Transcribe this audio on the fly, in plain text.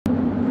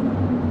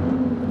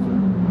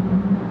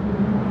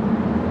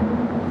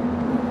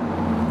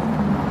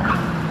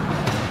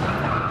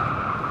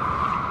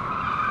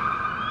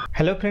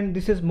Hello friend,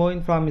 this is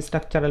Moin from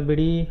Structural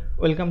BD.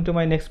 Welcome to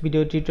my next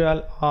video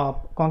tutorial of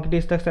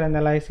concrete structure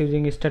analysis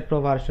using Staad Pro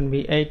version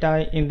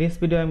V8i. In this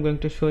video I'm going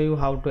to show you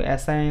how to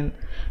assign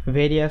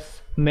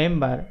various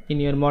member in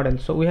your model.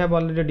 So we have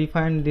already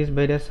defined this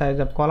various size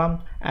of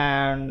column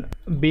and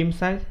beam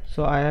size.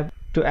 So I have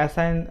to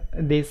assign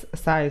this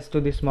size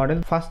to this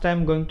model. First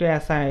I'm going to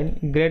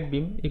assign grade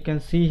beam. You can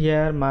see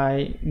here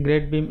my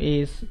grade beam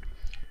is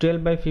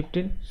 12 by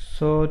 15.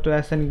 So to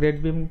assign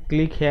grade beam,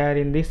 click here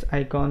in this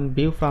icon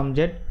view from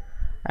Z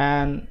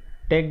and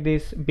take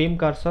this beam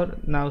cursor.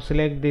 Now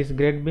select this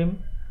grade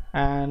beam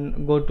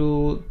and go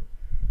to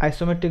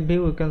isometric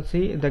view. You can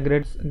see the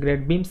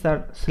grade beams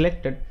are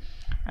selected,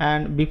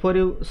 and before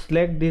you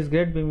select this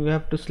grade beam you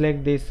have to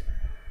select this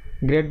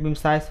grade beam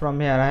size from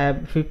here. I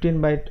have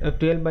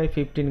 12 by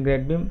 15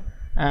 grade beam,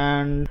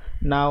 and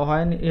now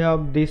when you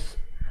have this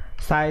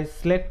size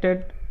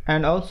selected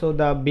and also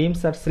the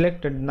beams are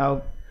selected,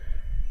 now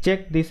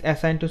check this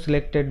assign to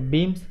selected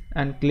beams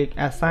and click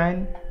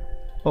assign.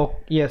 Oh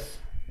yes,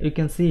 you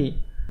can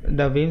see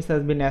the beams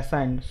has been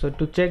assigned. So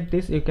to check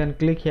this you can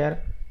click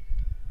here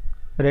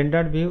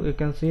rendered view. You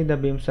can see the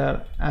beams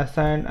are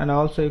assigned, and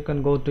also you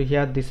can go to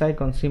here this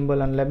icon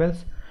symbol and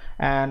labels,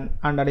 and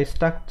under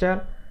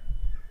structure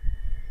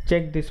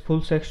check this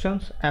full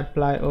sections,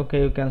 apply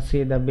OK. You can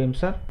see the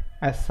beams are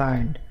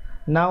assigned.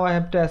 Now I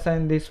have to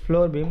assign this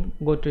floor beam.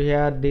 Go to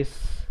here this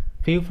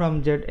view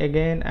from Z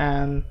again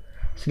and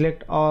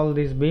select all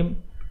this beam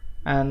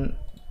and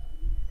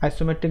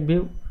isometric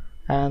view,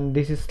 and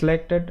this is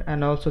selected,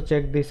 and also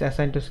check this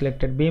assign to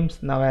selected beams.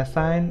 Now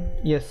assign,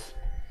 yes,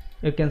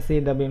 you can see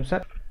the beams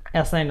are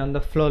assigned on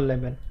the floor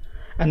level.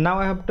 And now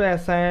I have to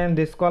assign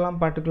this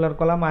particular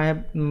column. I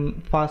have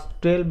first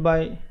 12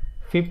 by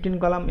 15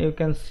 column. You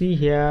can see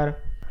here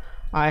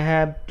I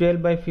have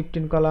 12 by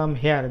 15 column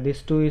here.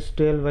 This 2 is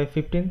 12 by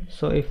 15.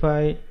 So if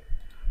I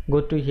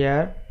go to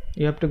here,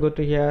 you have to go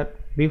to here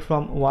view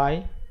from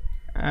Y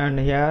and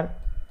here,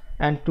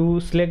 and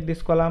to select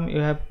this column you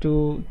have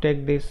to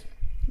take this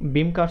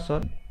beam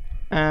cursor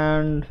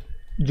and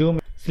zoom,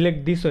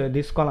 select this way,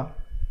 this column,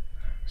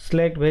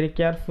 select very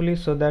carefully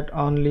so that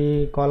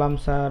only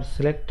columns are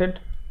selected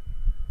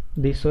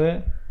this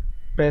way.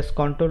 Press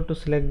Ctrl to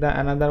select the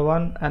another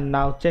one, and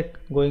now check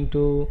going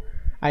to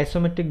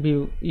isometric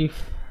view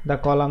if the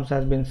columns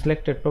has been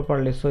selected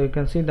properly. So you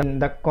can see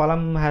the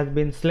column has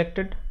been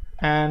selected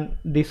and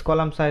this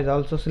column size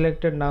also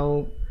selected.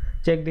 Now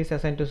check this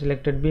assign to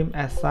selected beam,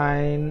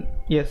 assign,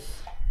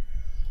 yes,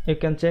 you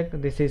can check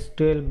this is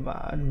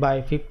 12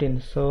 by 15.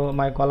 So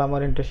my column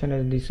orientation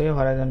is this way,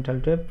 horizontal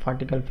 12,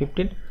 vertical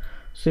 15.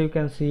 So you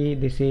can see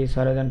this is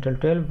horizontal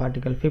 12,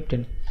 vertical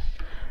 15.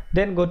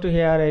 Then go to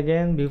here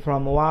again view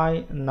from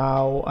Y.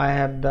 Now I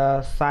have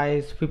the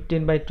size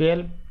 15 by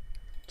 12.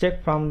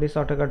 Check from this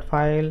AutoCAD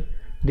file,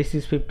 this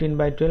is 15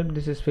 by 12,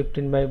 this is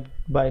 15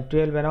 by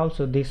 12, and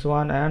also this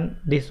one and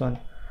this one.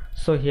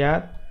 So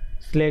here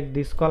select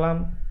this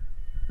column,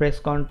 press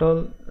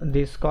Ctrl,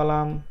 this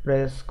column,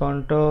 press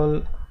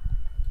Ctrl,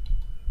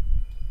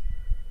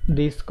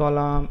 this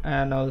column,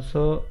 and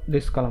also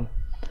this column.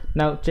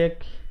 Now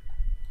check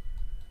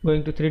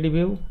going to 3D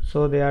view.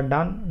 So they are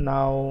done.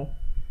 Now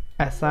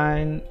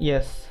assign,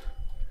 yes,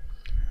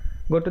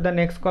 go to the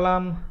next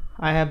column.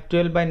 I have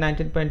 12 by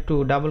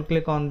 19.2. double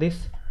click on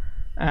this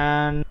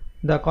and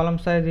the column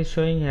size is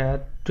showing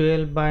here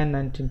 12 by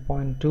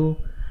 19.2.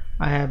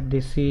 I have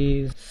this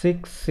is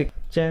 6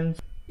 change.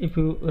 If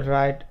you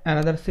write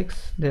another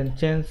 6 then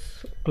change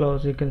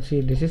close, you can see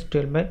this is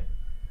 12 by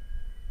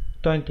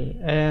 20,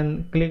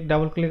 and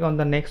double click on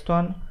the next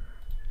one,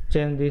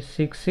 change this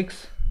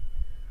 6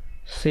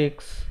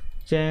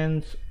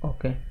 change.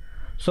 Okay,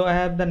 so I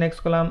have the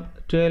next column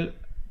 12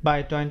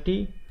 by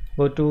 20.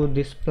 Go to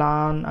this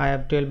plan, I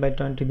have 12 by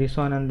 20, this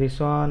one and this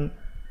one.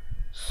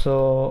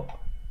 So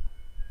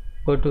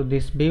go to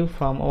this view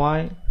from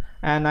Y,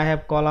 and I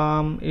have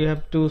column. You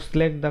have to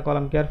select the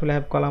column carefully. I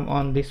have column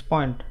on this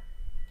point,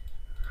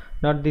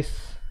 not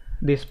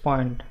this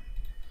point.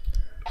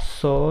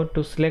 So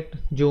to select,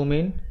 zoom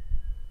in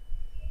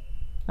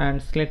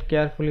and select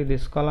carefully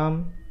this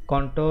column,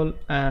 Ctrl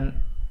and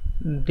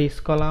this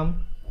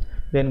column,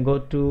 then go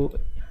to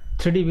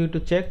 3D view to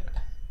check.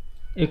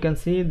 You can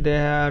see they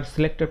are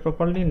selected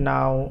properly.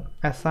 Now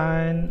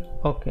assign,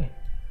 okay.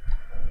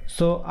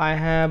 So I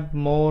have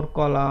more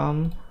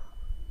column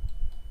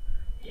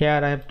here.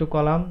 I have two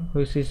column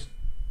which is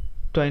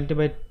 20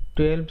 by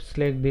 12.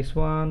 Select this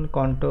one,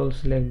 Ctrl,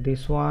 select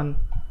this one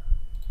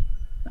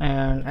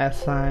and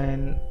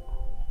assign,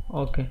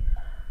 okay.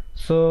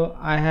 So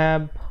I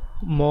have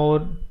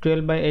more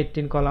 12 by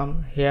 18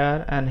 column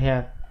here and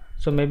here.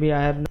 So maybe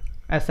I have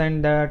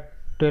assigned that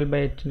 12 by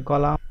 18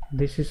 column.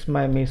 This is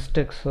my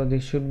mistake. So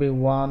this should be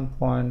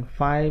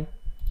 1.5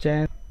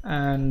 change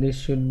and this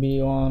should be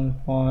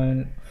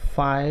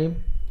 1.5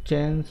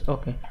 change.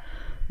 Okay,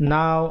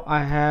 now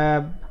I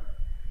have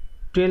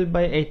 12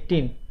 by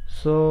 18.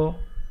 So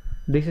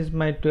this is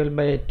my 12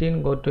 by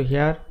 18. Go to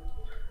here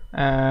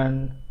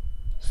and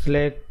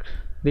select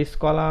this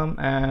column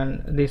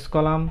and this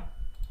column,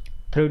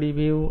 3D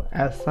view,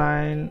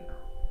 assign,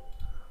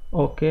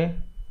 okay,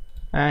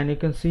 and you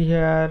can see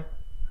here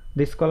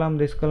this column,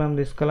 this column,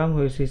 this column,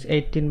 which is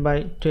 18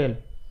 by 12.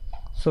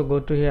 So go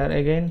to here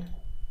again,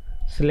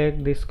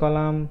 select this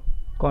column,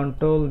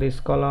 control this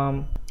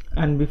column,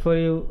 and before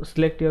you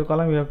select your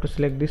column you have to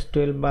select this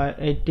 12 by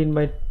 18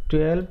 by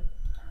 12.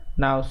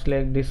 Now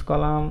select this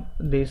column,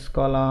 this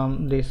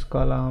column, this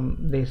column,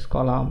 this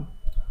column.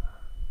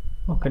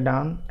 Okay,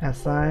 done.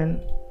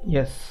 Assign,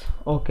 yes,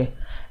 okay.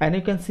 And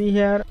you can see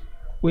here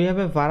we have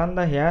a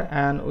veranda here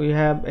and we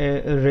have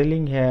a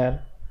railing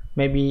here,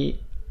 maybe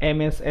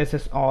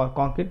MSSS or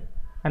concrete,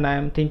 and I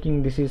am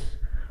thinking this is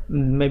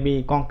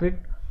maybe concrete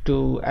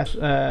to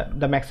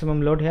the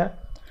maximum load here,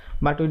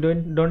 but we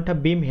don't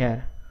have beam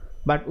here,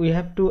 but we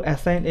have to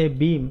assign a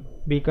beam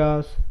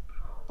because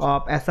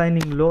of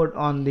assigning load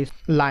on this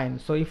line.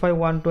 So if I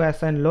want to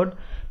assign load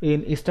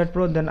in Staad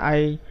Pro, then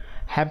I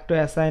have to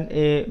assign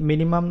a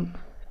minimum,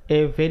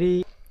 a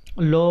very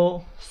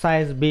low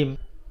size beam,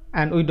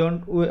 and we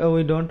don't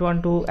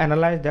want to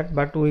analyze that,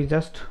 but we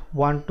just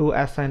want to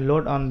assign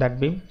load on that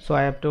beam. So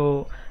I have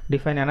to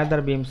define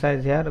another beam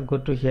size here. Go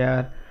to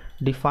here,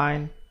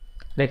 define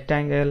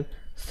rectangle,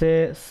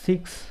 say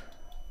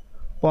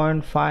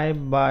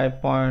 6.5 by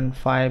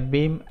 0.5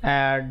 beam,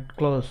 add,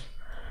 close,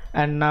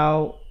 and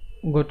now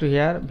go to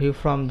here, view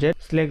from jet,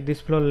 select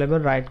this floor level,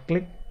 right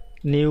click,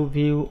 new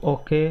view,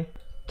 okay,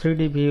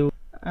 3D view,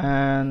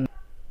 and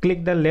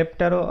click the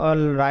left arrow or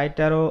right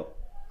arrow,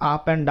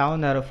 up and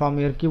down arrow from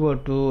your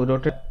keyboard to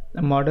rotate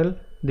the model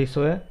this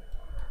way,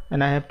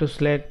 and I have to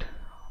select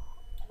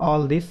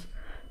all this.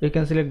 You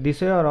can select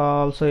this way, or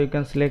also you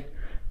can select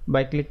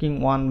by clicking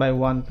one by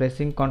one,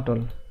 pressing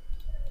Ctrl.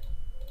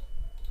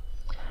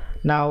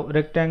 Now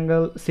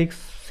rectangle 6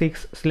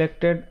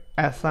 selected,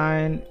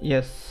 assign,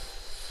 yes,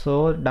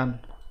 so done.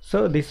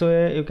 So this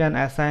way you can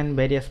assign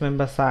various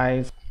member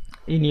size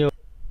in your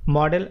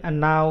model. And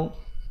now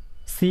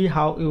see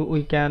how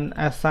we can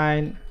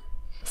assign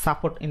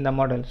support in the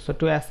model. So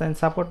to assign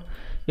support,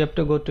 you have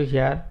to go to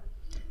here,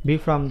 view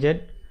from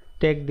jet,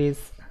 take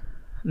this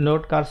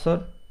node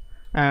cursor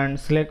and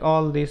select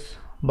all this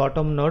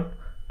bottom node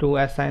to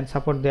assign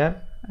support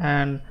there,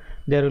 and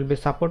there will be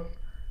support.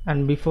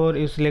 And before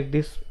you select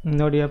this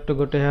node, you have to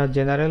go to here,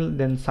 general,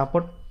 then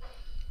support,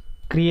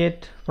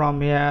 create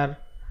from here,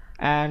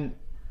 and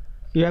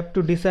you have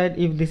to decide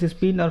if this is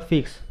pin or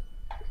fix.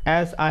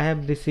 As I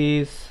have, this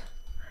is,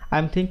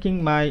 I'm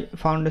thinking my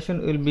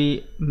foundation will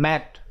be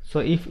matte. So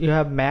if you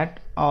have matte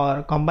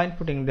or combined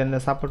footing, then the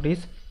support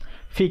is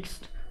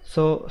fixed,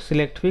 so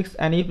select fixed.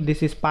 And if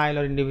this is pile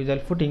or individual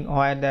footing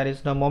where there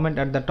is no moment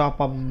at the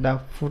top of the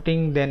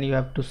footing, then you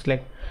have to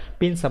select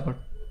pin support.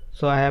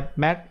 So I have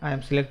matte, I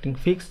am selecting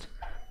fixed,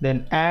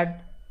 then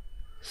add,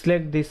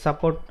 select this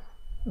support,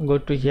 go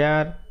to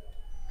here,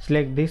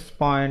 select this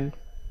point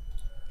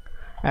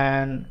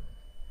and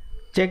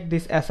check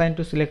this assign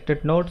to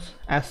selected nodes,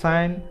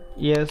 assign,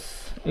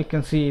 yes, you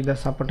can see the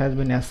support has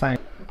been assigned.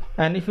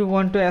 And if you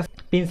want to assign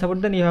pin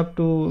support, then you have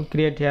to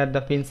create here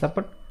the pin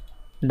support,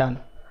 done.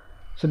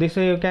 So this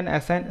way you can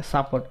assign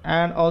support.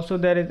 And also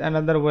there is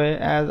another way,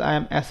 as I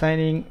am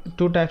assigning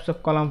two types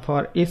of column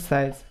for each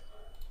size.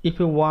 If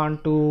you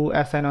want to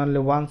assign only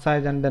one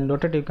size and then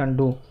rotate, you can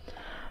do.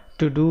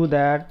 To do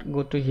that,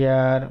 go to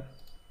here,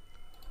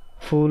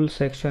 full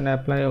section,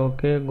 apply,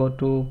 okay, go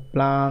to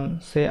plan,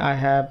 say I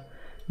have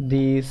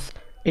this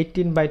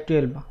 18 by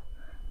 12.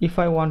 If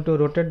I want to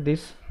rotate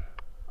this,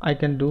 I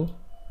can do,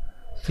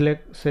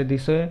 select, say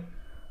this way,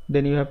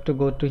 then you have to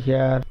go to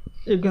here,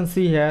 you can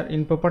see here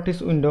in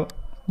properties window,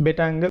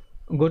 beta angle,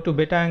 go to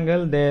beta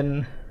angle,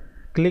 then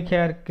click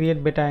here,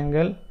 create beta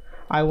angle.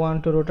 I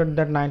want to rotate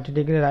that 90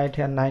 degree, right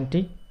here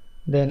 90,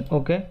 then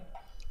okay,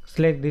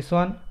 select this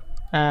one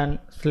and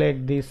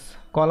select this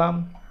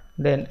column,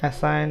 then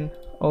assign,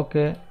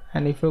 okay.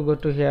 And if you go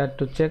to here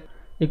to check,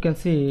 you can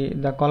see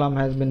the column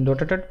has been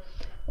rotated,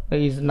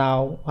 is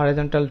now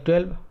horizontal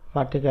 12,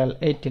 vertical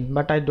 18.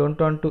 But I don't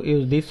want to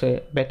use this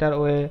way. Better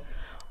way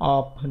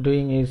of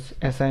doing is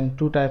assign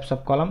two types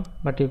of column,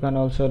 but you can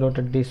also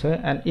rotate this way.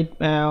 And it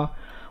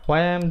why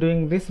I am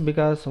doing this,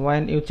 because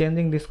when you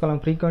changing this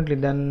column frequently,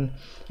 then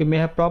you may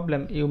have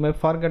problem, you may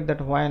forget that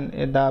when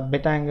the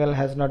beta angle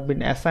has not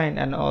been assigned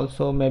and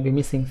also may be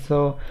missing.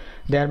 So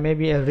there may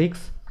be a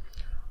risk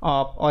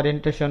of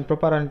orientation,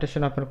 proper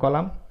orientation of your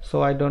column.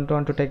 So I don't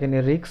want to take any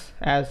risks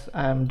as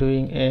I am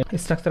doing a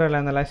structural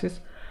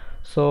analysis.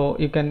 So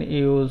you can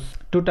use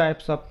two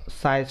types of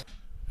size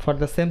for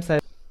the same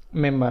size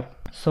member.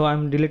 So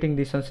I'm deleting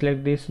this one,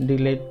 select this,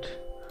 delete,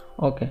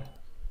 okay.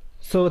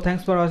 So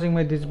thanks for watching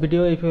this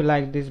video. If you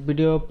like this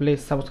video,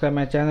 please subscribe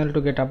my channel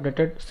to get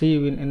updated. See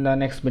you in the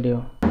next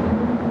video.